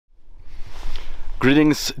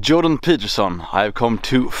Greetings, Jordan Peterson. I have come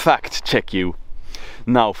to fact check you.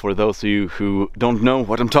 Now, for those of you who don't know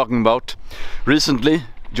what I'm talking about, recently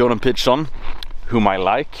Jordan Peterson, whom I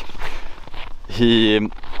like,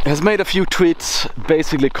 he has made a few tweets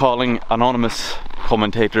basically calling anonymous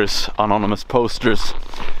commentators, anonymous posters,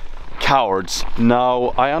 cowards.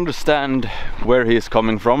 Now, I understand where he is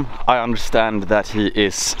coming from. I understand that he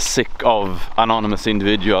is sick of anonymous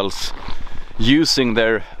individuals using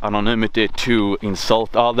their anonymity to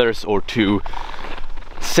insult others or to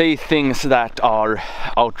say things that are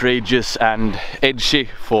outrageous and edgy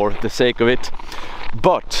for the sake of it.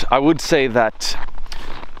 But I would say that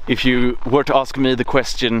if you were to ask me the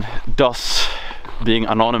question, does being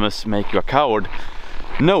anonymous make you a coward?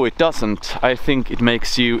 No, it doesn't. I think it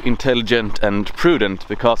makes you intelligent and prudent,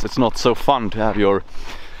 because it's not so fun to have your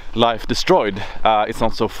life destroyed. It's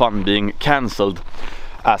not so fun being cancelled,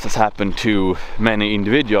 as has happened to many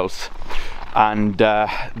individuals. And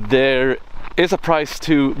there is a price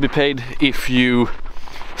to be paid if you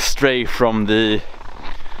stray from the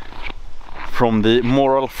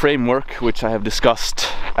moral framework, which I have discussed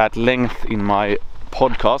at length in my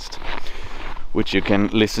podcast, which you can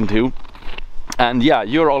listen to. And yeah,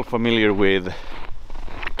 you're all familiar with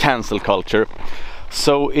cancel culture,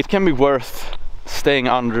 so it can be worth staying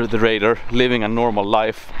under the radar, living a normal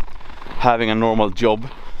life, having a normal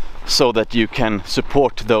job, so that you can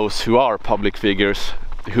support those who are public figures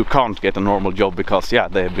who can't get a normal job because they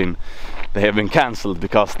have been cancelled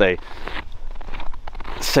because they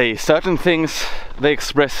say certain things, they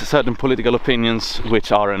express certain political opinions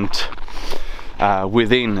which aren't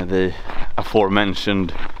within the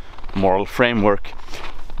aforementioned moral framework.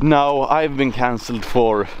 Now, I've been cancelled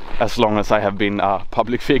for as long as I have been a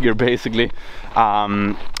public figure, basically.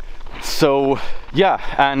 So yeah,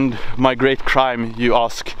 and my great crime, you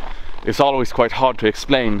ask, it's always quite hard to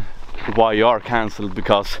explain why you are cancelled,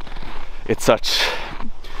 because it's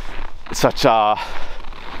such a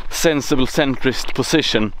sensible centrist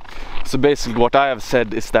position. So basically what I have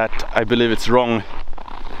said is that I believe it's wrong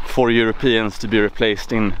for Europeans to be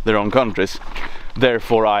replaced in their own countries.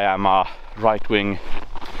 Therefore I am a right-wing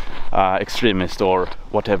extremist, or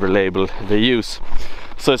whatever label they use.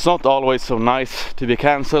 So it's not always so nice to be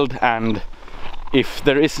cancelled, and if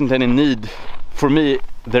there isn't any need, for me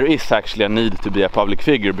there is actually a need to be a public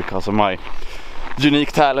figure because of my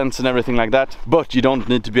unique talents and everything like that. But you don't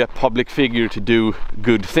need to be a public figure to do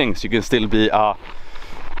good things. You can still be a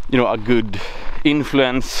good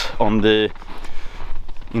influence in the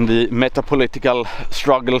metapolitical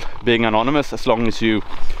struggle, being anonymous, as long as you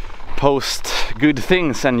post good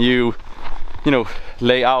things and you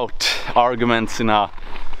lay out arguments in a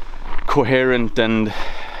coherent and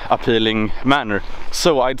appealing manner.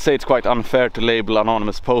 So I'd say it's quite unfair to label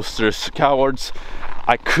anonymous posters cowards.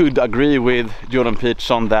 I could agree with Jordan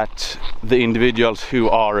Peterson that the individuals who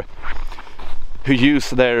use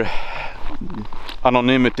their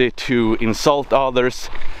anonymity to insult others,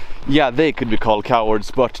 they could be called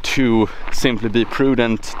cowards, but to simply be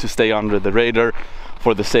prudent, to stay under the radar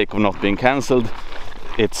for the sake of not being cancelled,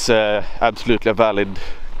 it's absolutely a valid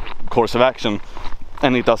course of action.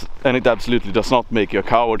 And it absolutely does not make you a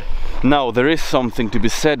coward. Now, there is something to be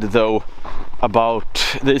said though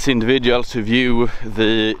about these individuals who view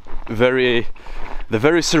the very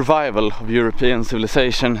survival of European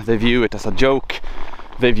civilization. They view it as a joke,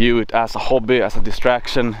 they view it as a hobby, as a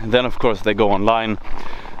distraction. And then of course they go online,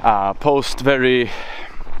 post very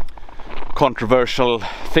controversial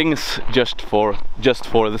things just for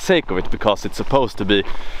the sake of it, because it's supposed to be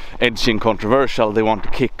edgy and controversial. They want the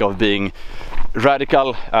kick of being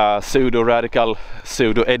radical, pseudo-radical,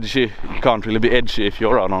 pseudo-edgy. You can't really be edgy if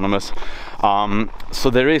you're anonymous. So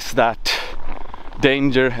there is that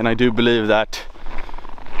danger, and I do believe that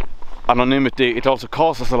anonymity, it also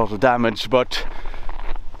causes a lot of damage. But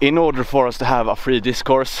in order for us to have a free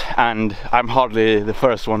discourse, and I'm hardly the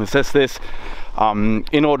first one who says this,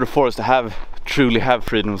 in order for us to truly have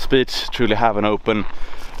freedom of speech, truly have an open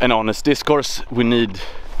and honest discourse, we need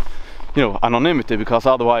anonymity, because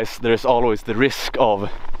otherwise there is always the risk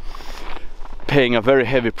of paying a very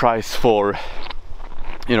heavy price for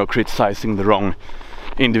criticizing the wrong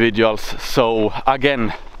individuals. So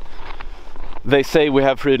again, they say we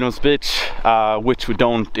have freedom of speech, which we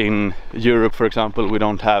don't in Europe, for example. We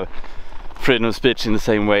don't have freedom of speech in the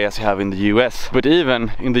same way as you have in the US. But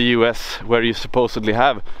even in the US, where you supposedly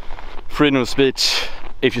have freedom of speech,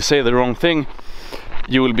 if you say the wrong thing,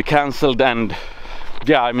 you will be cancelled. And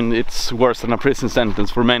it's worse than a prison sentence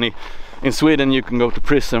for many. In Sweden you can go to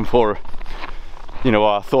prison for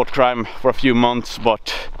a thought crime for a few months,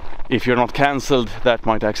 but if you're not cancelled, that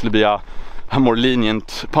might actually be a a more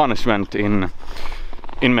lenient punishment in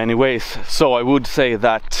many ways. So I would say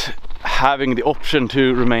that having the option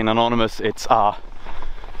to remain anonymous, it's a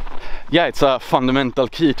fundamental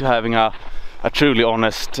key to having a truly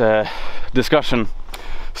honest discussion.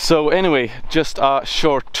 So anyway, just a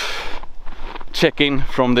short check-in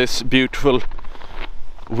from this beautiful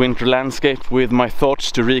winter landscape with my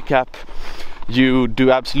thoughts to recap. You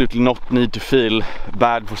do absolutely not need to feel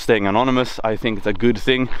bad for staying anonymous. I think it's a good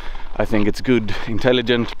thing. I think it's good,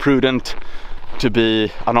 intelligent, prudent to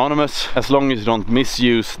be anonymous, as long as you don't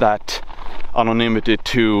misuse that anonymity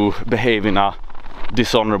to behave in a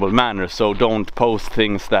dishonorable manner. So don't post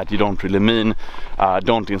things that you don't really mean,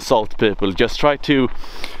 don't insult people, just try to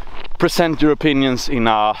present your opinions in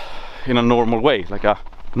a normal way, like a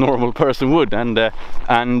normal person would, and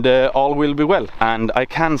all will be well. And I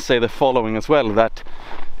can say the following as well, that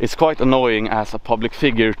it's quite annoying as a public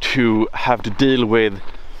figure to have to deal with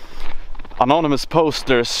anonymous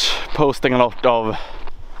posters posting a lot of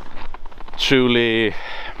truly,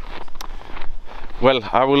 well,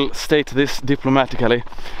 I will state this diplomatically,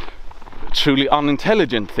 truly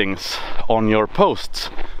unintelligent things on your posts,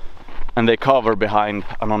 and they cover behind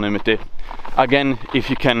anonymity. Again, if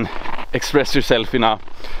you can express yourself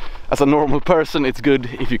as a normal person, it's good.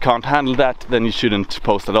 If you can't handle that, then you shouldn't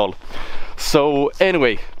post at all. So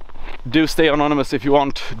anyway, do stay anonymous if you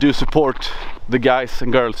want. Do support the guys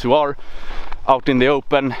and girls who are out in the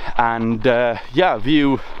open, and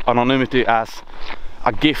view anonymity as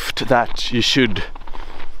a gift that you should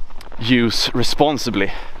use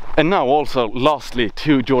responsibly. And now also, lastly,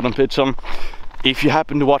 to Jordan Peterson, if you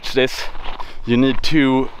happen to watch this, you need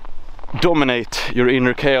to dominate your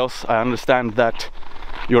inner chaos. I understand that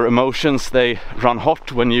your emotions, they run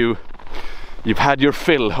hot when you've had your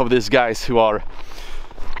fill of these guys who are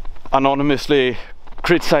anonymously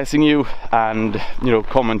criticizing you and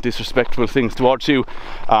comment disrespectful things towards you.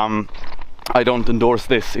 I don't endorse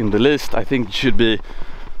this in the least. I think you should be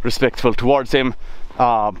respectful towards him,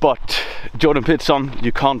 but Jordan Peterson,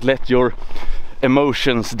 you can't let your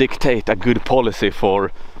emotions dictate a good policy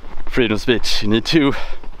for freedom of speech. You need to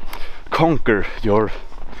conquer your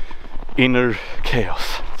inner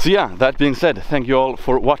chaos. So yeah, that being said, thank you all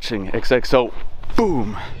for watching. XXO,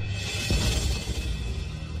 boom!